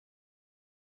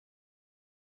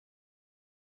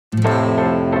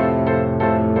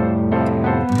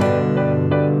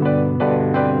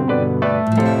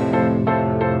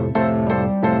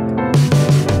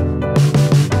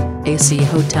AC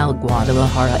Hotel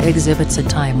Guadalajara exhibits a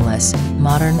timeless,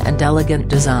 modern and elegant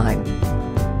design.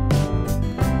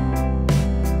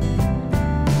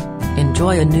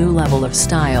 Enjoy a new level of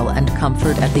style and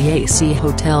comfort at the AC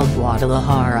Hotel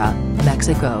Guadalajara,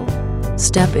 Mexico.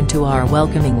 Step into our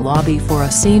welcoming lobby for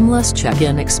a seamless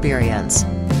check-in experience.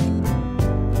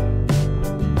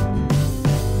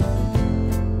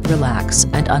 Relax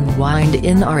and unwind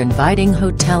in our inviting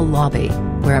hotel lobby,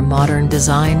 where modern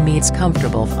design meets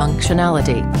comfortable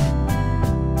functionality.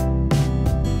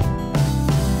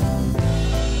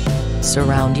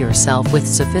 Surround yourself with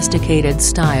sophisticated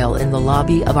style in the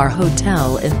lobby of our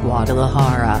hotel in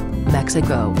Guadalajara,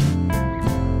 Mexico.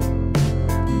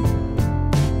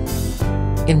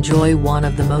 Enjoy one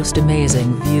of the most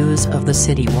amazing views of the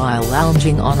city while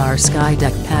lounging on our sky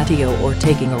deck patio or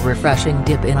taking a refreshing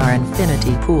dip in our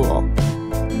infinity pool.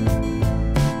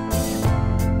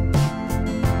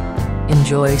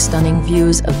 Enjoy stunning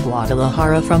views of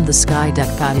Guadalajara from the sky deck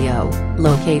patio,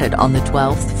 located on the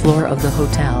 12th floor of the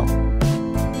hotel.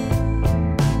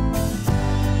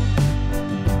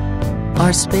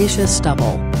 Our spacious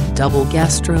double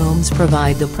guest rooms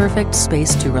provide the perfect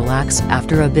space to relax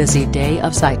after a busy day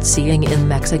of sightseeing in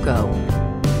Mexico.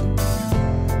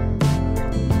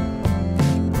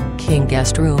 King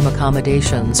guest room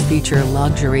accommodations feature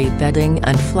luxury bedding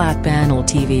and flat panel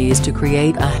TVs to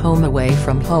create a home away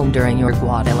from home during your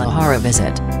Guadalajara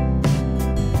visit.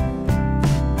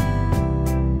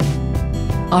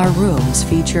 Our rooms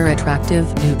feature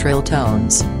attractive neutral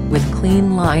tones, with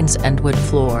clean lines and wood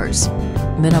floors.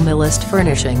 Minimalist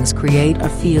furnishings create a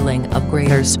feeling of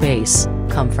greater space,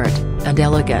 comfort, and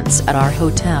elegance at our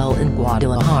hotel in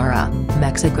Guadalajara,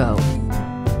 Mexico.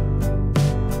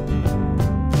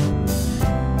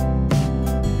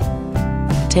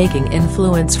 Taking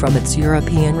influence from its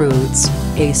European roots,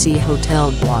 AC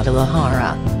Hotel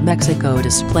Guadalajara, Mexico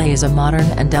displays a modern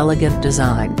and elegant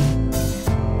design.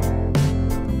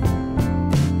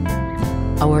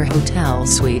 Our hotel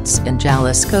suites in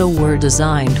Jalisco were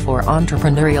designed for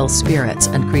entrepreneurial spirits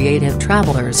and creative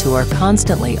travelers who are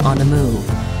constantly on the move.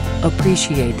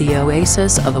 Appreciate the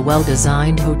oasis of a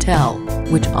well-designed hotel,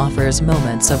 which offers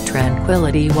moments of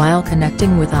tranquility while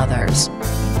connecting with others.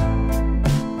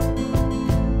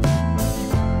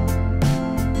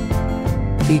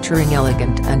 Featuring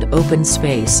elegant and open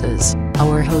spaces,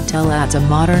 our hotel adds a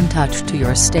modern touch to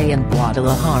your stay in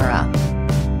Guadalajara.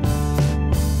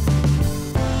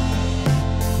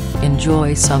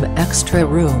 Enjoy some extra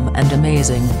room and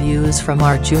amazing views from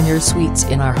our junior suites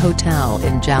in our hotel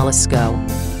in Jalisco.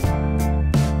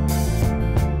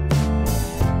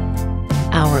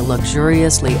 Our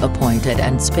luxuriously appointed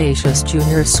and spacious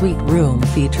junior suite room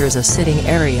features a sitting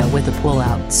area with a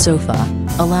pull-out sofa,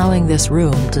 allowing this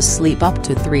room to sleep up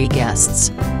to 3 guests.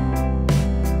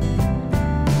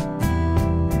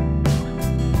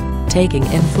 Taking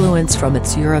influence from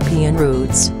its European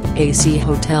roots, AC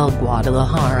Hotel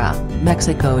Guadalajara,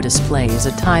 Mexico displays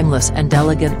a timeless and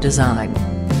elegant design.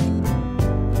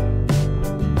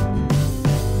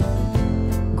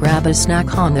 Grab a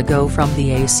snack on the go from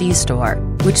the AC store,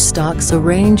 which stocks a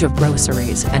range of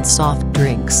groceries and soft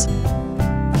drinks.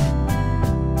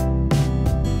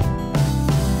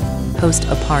 Host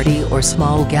a party or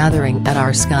small gathering at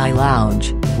our Sky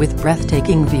Lounge, with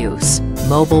breathtaking views,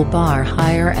 mobile bar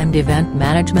hire and event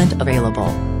management available.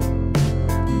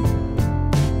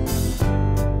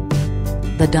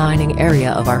 The dining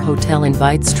area of our hotel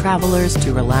invites travelers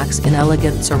to relax in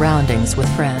elegant surroundings with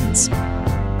friends.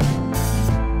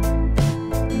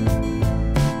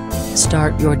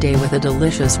 Start your day with a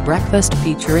delicious breakfast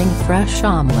featuring fresh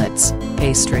omelets,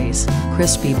 pastries,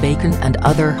 crispy bacon and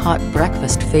other hot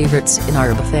breakfast favorites in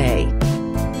our buffet.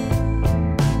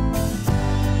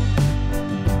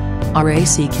 Our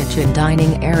AC Kitchen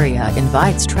dining area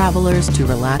invites travelers to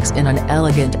relax in an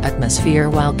elegant atmosphere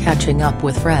while catching up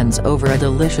with friends over a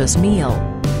delicious meal.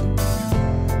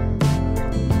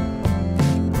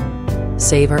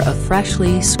 Savor a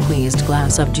freshly squeezed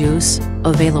glass of juice,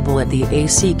 available at the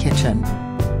AC Kitchen.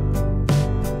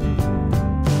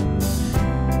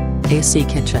 AC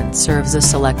Kitchen serves a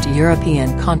select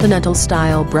European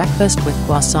continental-style breakfast with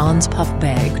croissants,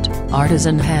 puff-baked,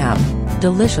 artisan ham,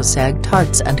 delicious egg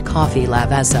tarts and coffee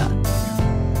lavazza.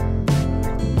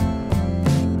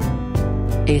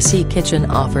 AC Kitchen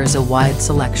offers a wide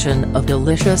selection of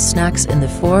delicious snacks in the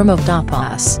form of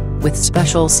tapas, with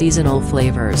special seasonal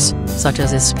flavors, such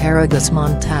as asparagus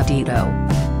montadito.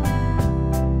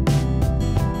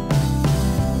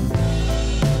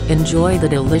 Enjoy the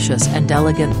delicious and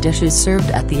elegant dishes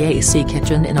served at the AC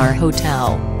Kitchen in our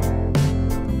hotel.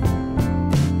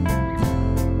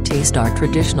 taste our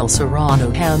traditional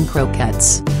Serrano ham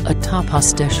croquettes, a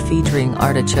tapas dish featuring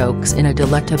artichokes in a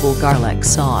delectable garlic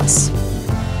sauce.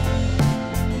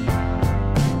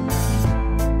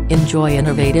 Enjoy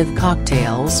innovative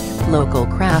cocktails, local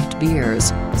craft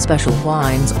beers, special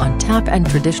wines on tap and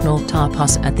traditional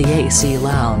tapas at the AC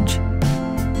Lounge.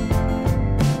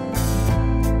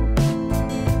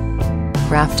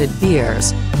 Crafted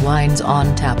beers, wines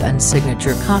on tap and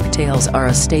signature cocktails are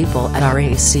a staple at our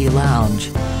AC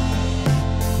Lounge.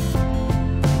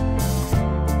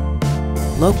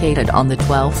 Located on the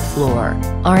 12th floor,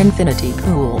 our infinity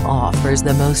pool offers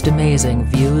the most amazing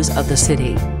views of the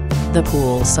city. The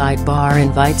poolside bar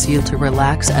invites you to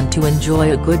relax and to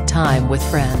enjoy a good time with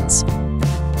friends.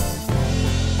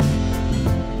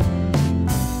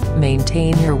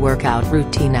 Maintain your workout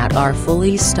routine at our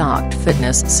fully stocked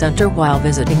fitness center while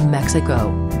visiting Mexico.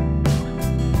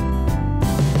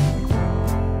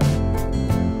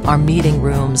 Our meeting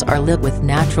rooms are lit with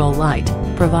natural light,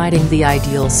 providing the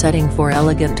ideal setting for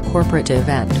elegant corporate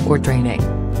event or training.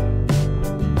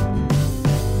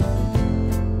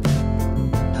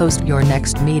 Host your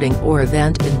next meeting or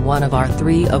event in one of our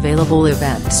 3 available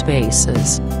event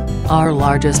spaces. Our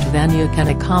largest venue can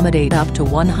accommodate up to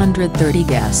 130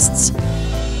 guests.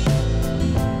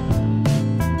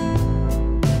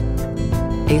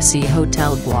 AC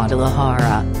Hotel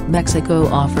Guadalajara, Mexico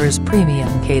offers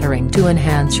premium catering to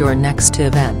enhance your next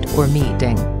event or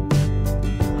meeting.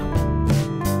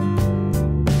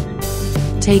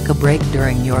 Take a break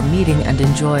during your meeting and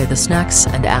enjoy the snacks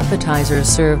and appetizers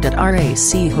served at our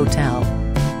AC Hotel.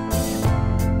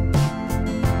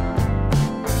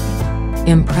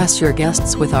 Impress your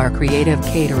guests with our creative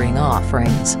catering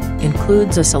offerings,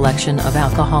 includes a selection of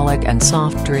alcoholic and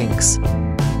soft drinks.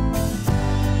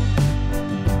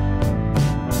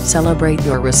 Celebrate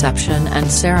your reception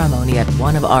and ceremony at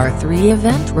one of our 3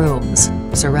 event rooms,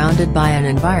 surrounded by an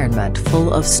environment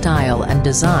full of style and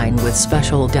design with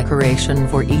special decoration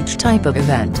for each type of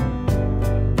event.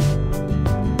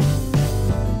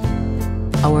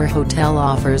 Our hotel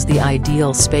offers the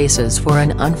ideal spaces for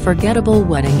an unforgettable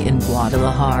wedding in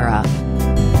Guadalajara.